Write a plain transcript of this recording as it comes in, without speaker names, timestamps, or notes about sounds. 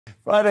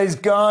Friday's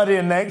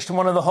Guardian next, and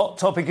one of the hot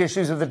topic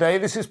issues of the day.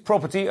 This is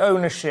property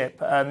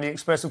ownership, and the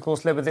Express, of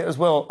course, led with it as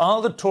well.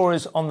 Are the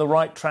Tories on the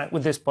right track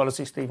with this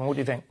policy, Stephen? What do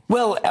you think?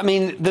 Well, I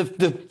mean,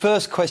 the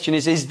first question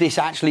is this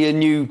actually a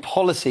new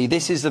policy?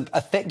 This is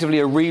effectively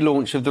a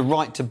relaunch of the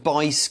right to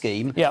buy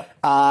scheme. Yeah.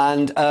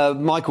 And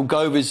Michael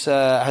Gove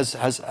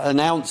has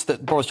announced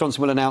that Boris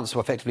Johnson will announce,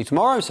 well, effectively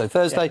tomorrow, so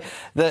Thursday,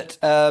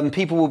 that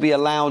people will be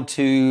allowed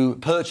to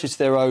purchase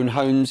their own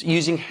homes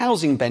using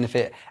housing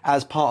benefit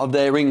as part of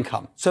their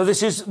income. So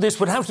this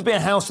would have to be a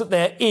house that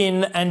they're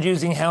in and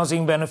using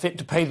housing benefit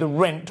to pay the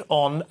rent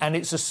on, and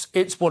it's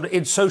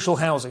social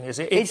housing, is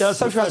it? It's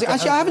social housing.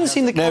 Actually, I haven't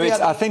seen the... No,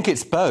 I think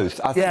it's both.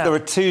 I think there are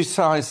two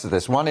sides to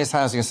this. One is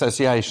housing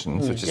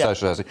associations, which is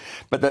social housing.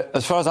 But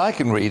as far as I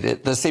can read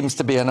it, there seems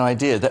to be an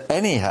idea that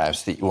any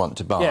house that you want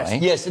to buy...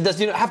 Yes, it does.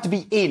 You don't have to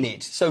be in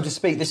it, so to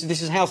speak. This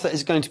is a house that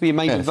is going to be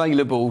made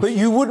available. But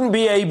you wouldn't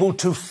be able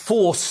to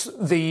force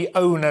the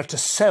owner to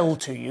sell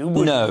to you, would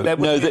you? No.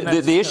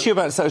 The issue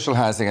about social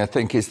housing, I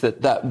think, is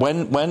that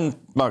when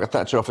Margaret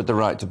Thatcher offered the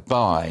right to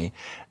buy,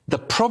 the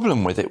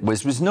problem with it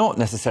was not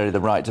necessarily the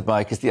right to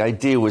buy, because the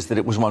idea was that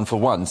it was one for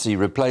one, so you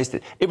replaced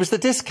it. It was the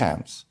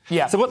discounts.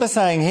 Yeah. So what they're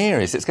saying here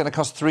is it's going to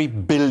cost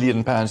 £3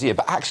 billion a year.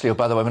 But actually,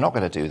 by the way, we're not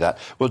going to do that.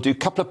 We'll do a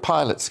couple of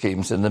pilot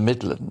schemes in the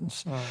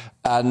Midlands,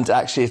 and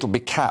actually it'll be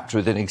capped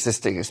within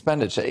existing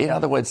expenditure. In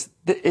other words,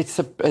 it's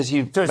PR.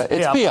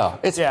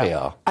 It's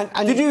PR.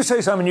 And did you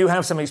say, Simon, you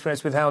have some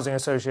experience with housing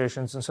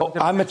associations and so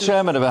on? I'm a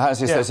chairman of a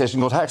housing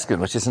association called Hexagon,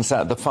 which is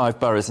in the 5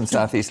 boroughs in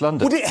South East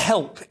London. Would it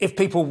help if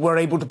people were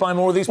able to buy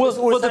more of these?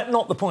 Or is that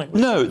not the point?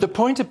 No, the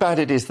point about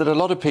it is that a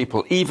lot of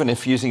people, even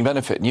if using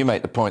benefit, and you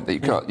make the point that you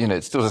can't,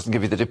 it still doesn't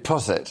give you the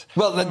deposit.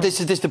 Well, this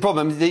is the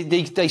problem.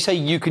 They say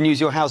you can use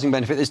your housing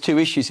benefit. There's two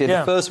issues here.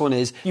 The first one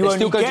is they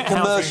still go to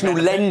commercial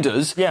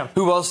lenders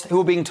who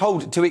are being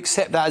told to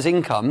accept that as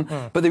income.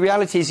 But the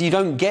reality is you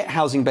don't get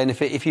housing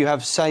benefit if you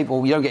have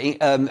you don't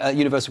get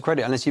universal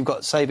credit unless you've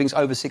got savings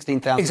over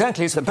 £16,000.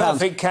 Exactly, it's a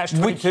perfect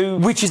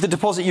catch-22. Which is the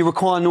deposit you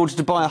require in order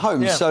to buy a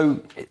home.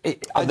 So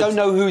I don't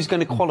know who's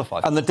going to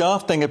qualify. And the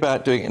daft thing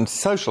about doing it in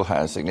social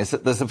housing is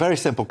that there's a very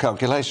simple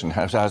calculation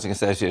how housing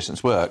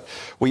associations work.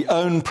 We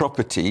own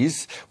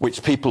properties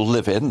which people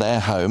live in, their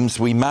homes.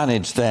 We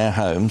manage their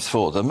homes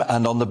for them,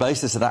 and on the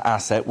basis of that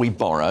asset we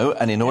borrow,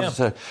 and in order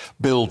to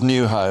build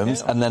new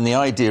homes, and then the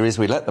idea is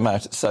we let them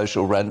out at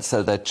social rent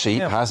so they're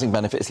cheap, housing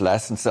benefit is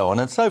less, and so on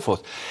and so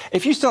forth.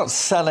 If you start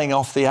selling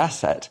off the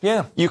asset,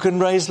 you can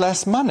raise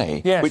less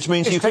money, which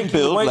means you can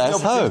build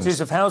less homes.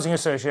 Of housing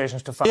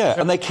associations to fund.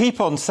 And they keep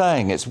on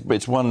saying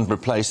it's one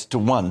replaced to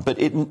one, but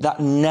that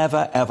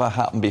never ever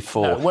happened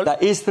before. No,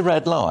 that is the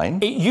red line.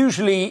 It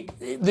usually,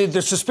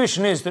 the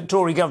suspicion is that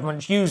Tory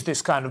governments use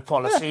this kind of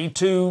policy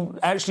to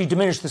actually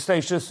diminish the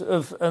status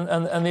of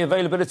and the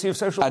availability of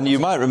social. And you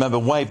might remember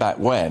way back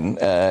when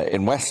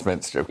in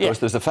Westminster, of course,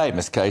 there's a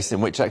famous case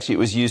in which actually it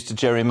was used to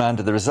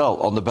gerrymander the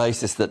result on the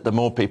basis that the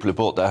more people who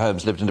bought their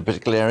homes lived in a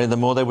particular area, the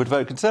more they would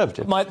vote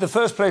Conservative. The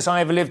first place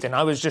I ever lived in,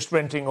 I was just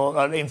renting,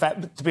 or in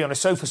fact, to be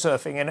honest, sofa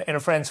surfing in a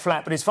friend's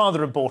flat, but his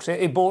father had bought it.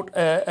 He bought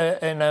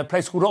in a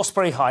place called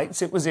Osprey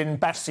Heights. It was in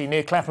Battersea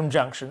near Clapham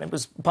Junction. It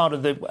was part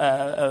of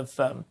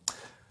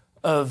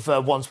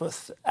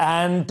Wandsworth,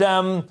 and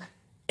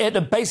it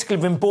had basically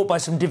been bought by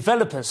some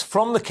developers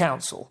from the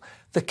council.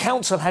 The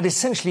council had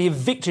essentially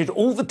evicted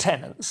all the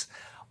tenants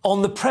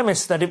on the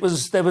premise that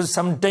there was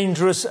some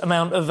dangerous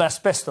amount of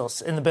asbestos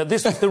in the building.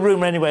 This was the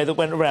rumour anyway that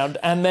went around.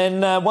 And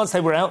then once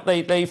they were out,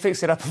 they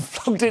fixed it up and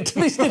plugged it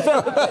to these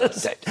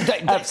developers.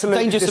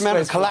 Absolutely dangerous amount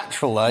of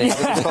collateral, though.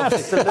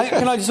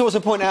 Can I just also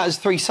point out, as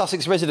 3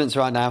 Sussex residents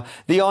right now,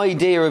 the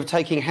idea of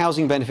taking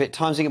housing benefit,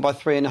 timesing it by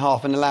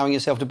 3.5 and allowing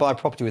yourself to buy a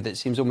property with it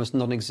seems almost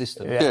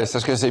non-existent. Yes, I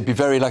was going to say, you'd be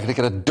very lucky to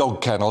get a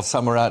dog kennel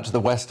somewhere out to the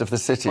west of the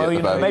city at the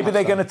moment. Maybe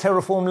they're going to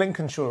terraform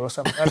Lincolnshire or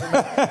something. I don't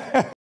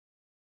know.